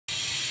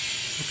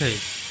Okay,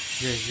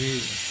 yeah, we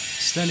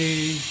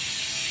study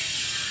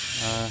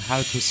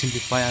how to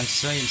simplify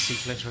answer in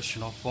simplest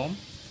rational form.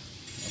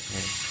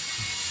 Okay,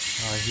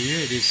 here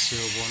it is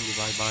 1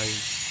 divided by 2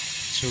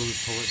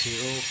 power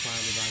 0,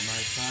 5 divided by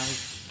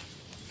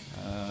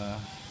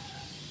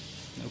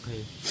 5.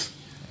 Okay,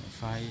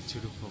 5 to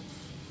the power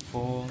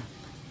 4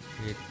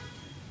 with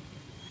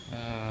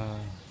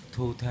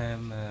 2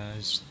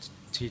 times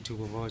t to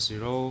the power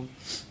 0,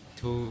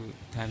 2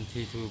 times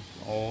t to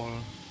all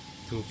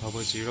to the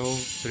power 0,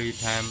 3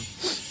 times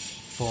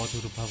 4 to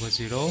the power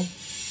 0,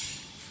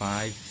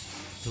 5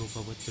 to the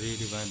power 3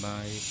 divided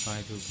by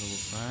 5 to the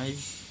power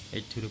 5,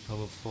 8 to the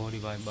power 4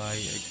 divided by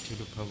 8 to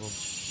the power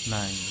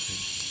 9.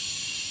 Okay.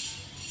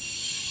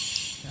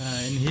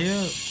 In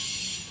here,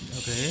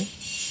 okay,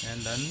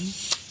 and then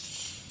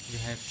we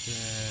have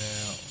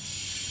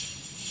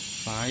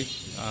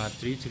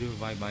 3 to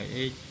divide by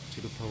 8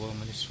 to the power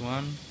minus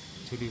 1,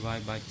 2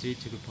 divided by 3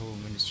 to the power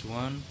minus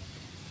 1,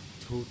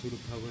 2 to the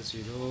power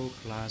 0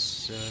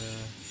 plus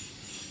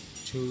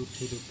 2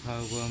 to the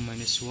power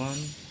minus 1,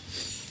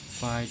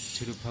 5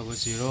 to the power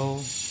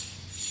 0,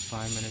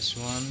 5 minus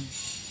 1,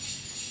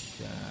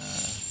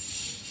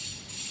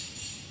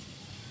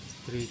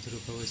 3 to the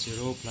power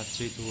 0 plus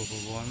 3 to the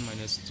power 1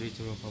 minus 3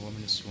 to the power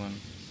minus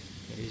 1.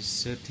 That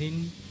is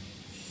 13.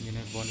 You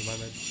have 1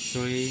 divided by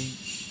 3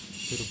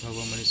 to the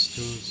power minus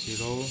 2,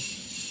 0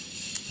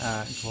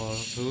 equal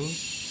to,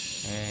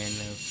 and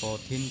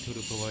 14 to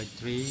the power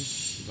 3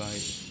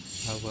 divided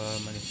power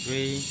minus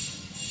 3.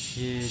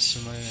 Here is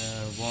 1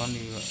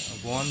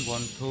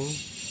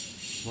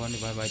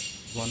 divided by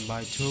 1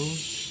 by 2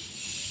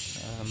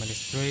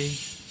 minus 3.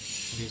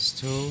 It is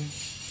 2.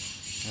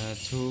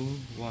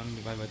 1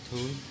 divided by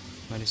 2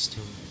 minus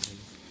 2. Okay.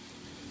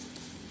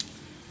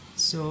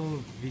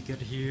 So we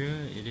get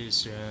here it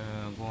is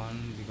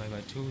 1 divided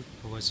by 2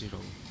 power 0.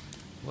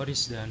 What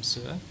is the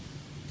answer?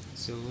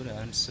 So the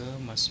answer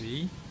must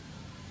be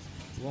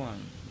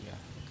 1. Yeah.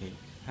 Okay.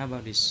 How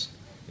about this?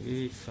 It will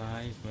be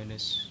 5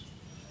 minus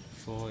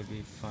 4. It will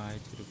be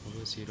 5 to the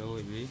power 0. It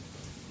will be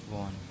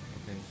 1.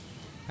 Okay.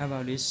 How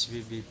about this? It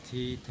will be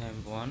t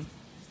times 1.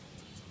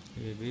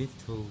 It will be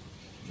 2.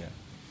 Yeah.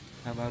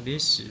 How about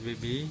this? It will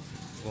be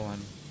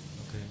 1.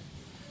 Okay.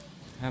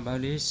 How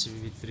about this? It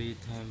will be 3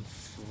 times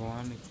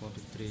 1 equal to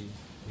 3.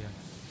 Yeah.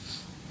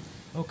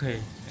 Okay.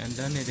 And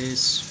then it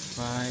is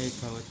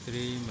 5 power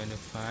 3 minus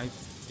 5.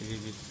 It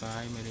will be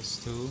 5 minus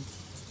 2.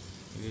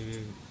 It will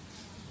be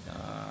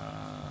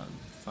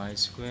 5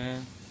 square.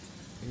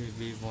 It will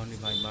be 1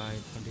 divided by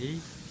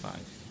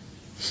 25.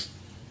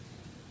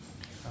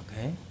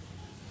 Okay.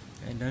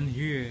 And then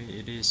here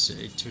it is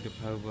 8 to the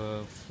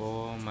power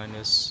 4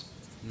 minus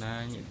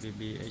 9, it will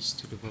be h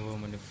to the power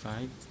minus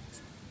 5.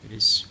 It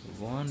is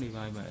 1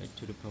 divided by h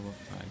to the power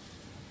 5.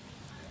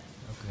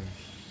 Okay.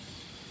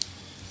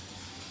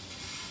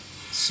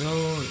 So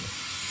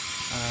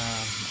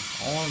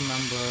all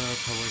number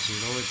power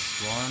 0 is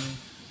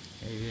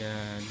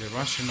 1. The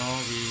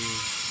rational, we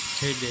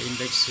take the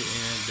index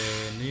in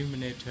the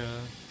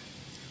numerator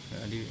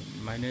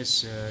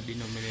minus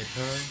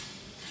denominator,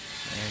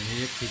 and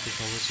here t to the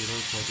power 0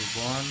 equal to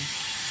 1,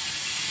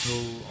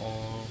 2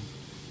 or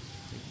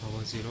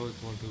power 0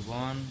 equal to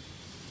 1,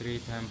 3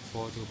 times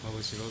 4 to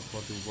power 0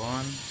 equal to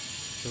 1,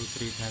 so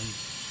 3 times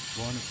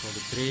 1 equal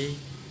to 3.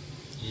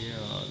 Here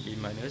the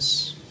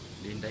minus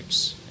the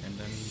index, and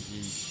then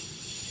the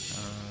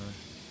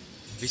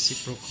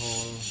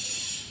reciprocal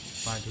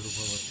 5 to the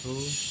power 2,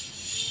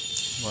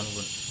 1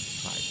 over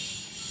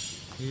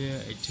 5. Here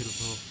 8 to the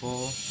power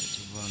 4, 8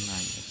 to the power 9.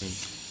 Okay,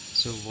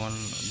 so 1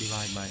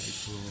 divided by 8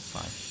 to the power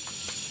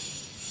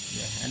 5.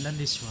 Yeah, and then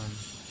this one.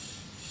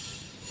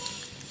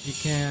 You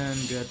can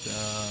get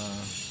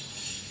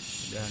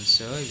the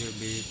answer. It will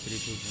be 3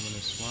 to the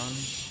minus 1,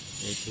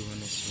 8 to the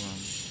minus 1.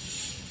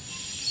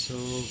 So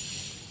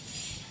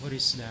what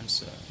is the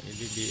answer? It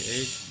will be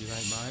 8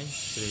 divided by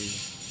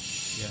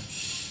 3. Yeah.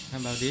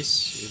 How about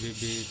this? It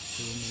will be 2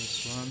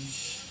 minus 1,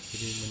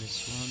 3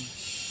 minus 1.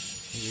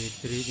 It will be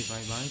 3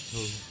 divided by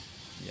 2.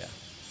 Yeah.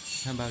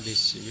 How about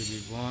this? It will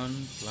be 1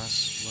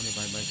 plus 1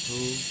 divided by 2.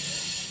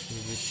 It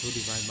will be 2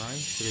 divided by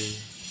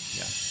 3.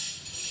 Yeah.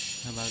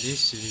 How about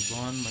this? It will be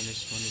 1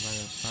 minus 1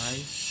 divided by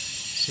 5.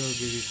 So it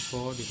will be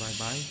 4 divided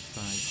by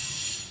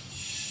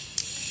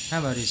 5.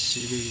 How about this?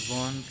 It will be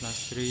 1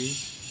 plus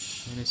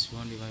 3 minus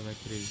 1 divided by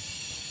 3.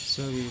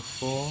 So it will be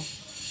 4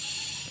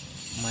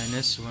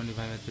 minus 1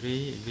 divided by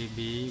 3. It will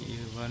be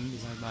 1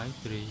 divided by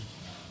 3.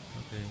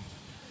 Okay.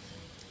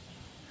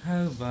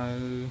 How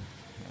about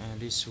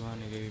this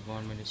one? It will be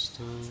 1 minus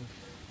 2,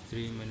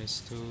 3 minus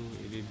 2.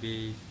 It will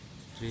be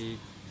 3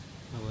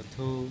 power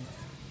 2.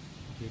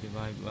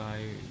 Divided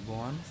by 1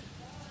 power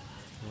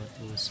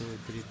 2, so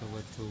 3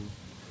 power 2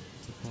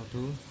 equal to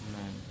 9.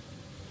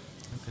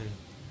 Okay.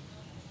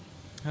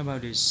 How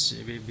about this?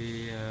 It will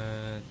be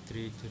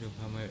 3 to the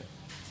power.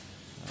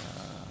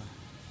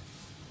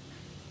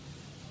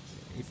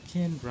 It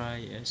can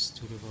write s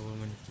to the power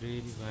minus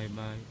 3 divided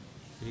by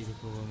 3 to the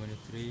power minus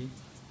 3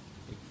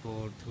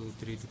 equal to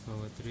 3 to the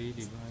power 3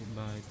 divided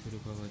by 2 to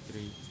the power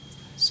 3.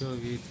 So it will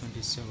be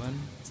 27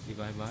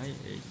 divided by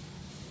 8.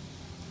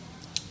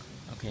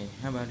 Okay,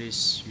 how about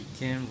this? We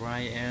can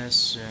write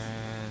as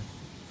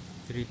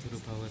 3 to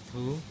the power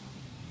 2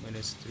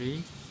 minus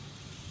 3,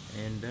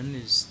 and then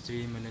is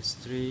 3 minus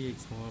 3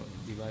 equal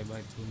divided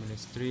by 2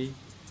 minus 3,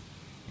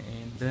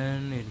 and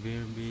then it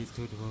will be 2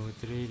 to the power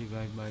 3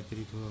 divided by 3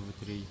 to the power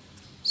 3.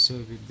 So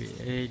it will be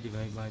 8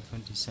 divided by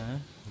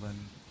 27.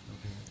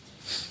 Okay.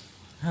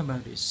 How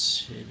about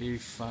this? It will be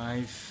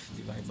 5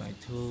 divided by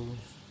 2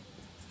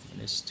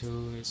 minus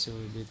 2. So it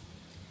will be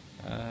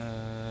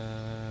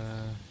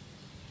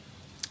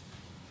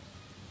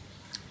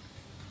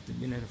the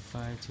minute of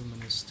 5, 2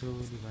 minus 2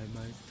 divided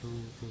by 2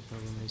 to the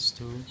power minus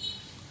 2.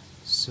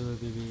 So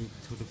it will be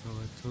 2 to the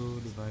power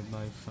 2 divided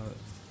by 5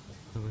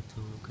 power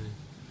 2. Okay.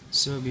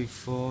 So it will be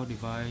 4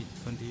 divided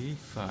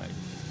 25.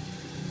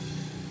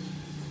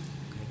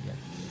 Okay, yeah.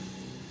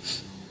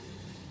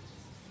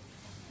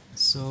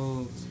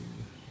 So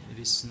it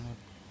is not.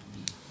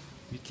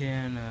 We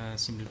can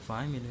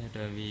simplify me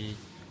that we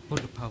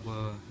put the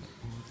power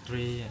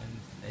 3 and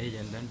 8,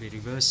 and then we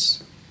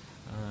reverse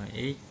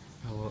 8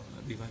 power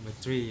divided by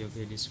 3.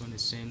 Okay, this one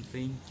is same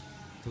thing.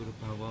 2 to the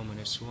power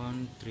minus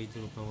 1, 3 to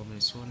the power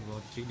minus 1,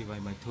 about 3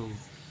 divided by 2.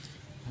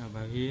 How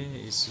about here?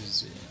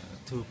 Is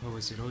 2 to the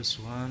power 0 is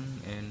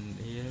 1, and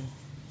here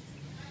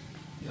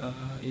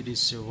it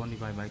is 1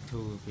 divided by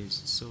 2. Okay,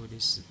 so it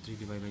is 3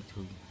 divided by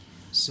 2.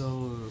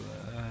 So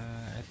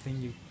I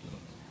think you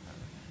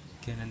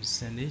can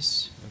understand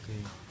this.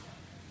 Okay.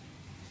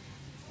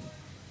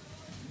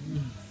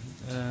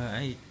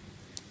 I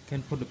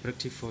can put the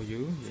practice for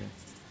you. Yeah.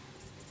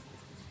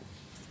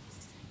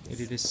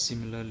 It is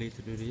similarly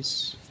to do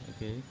this.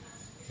 Okay.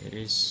 It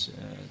is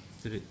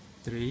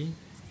 3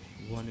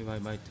 1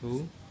 divided by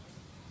 2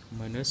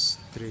 minus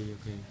 3.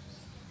 Okay.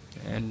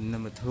 And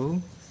number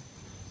 2,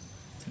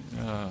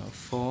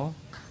 4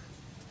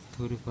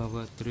 to the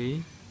power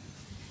 3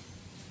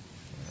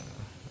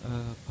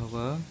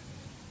 power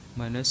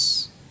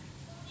minus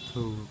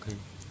 2. Okay.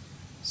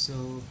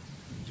 So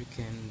you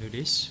can do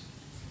this.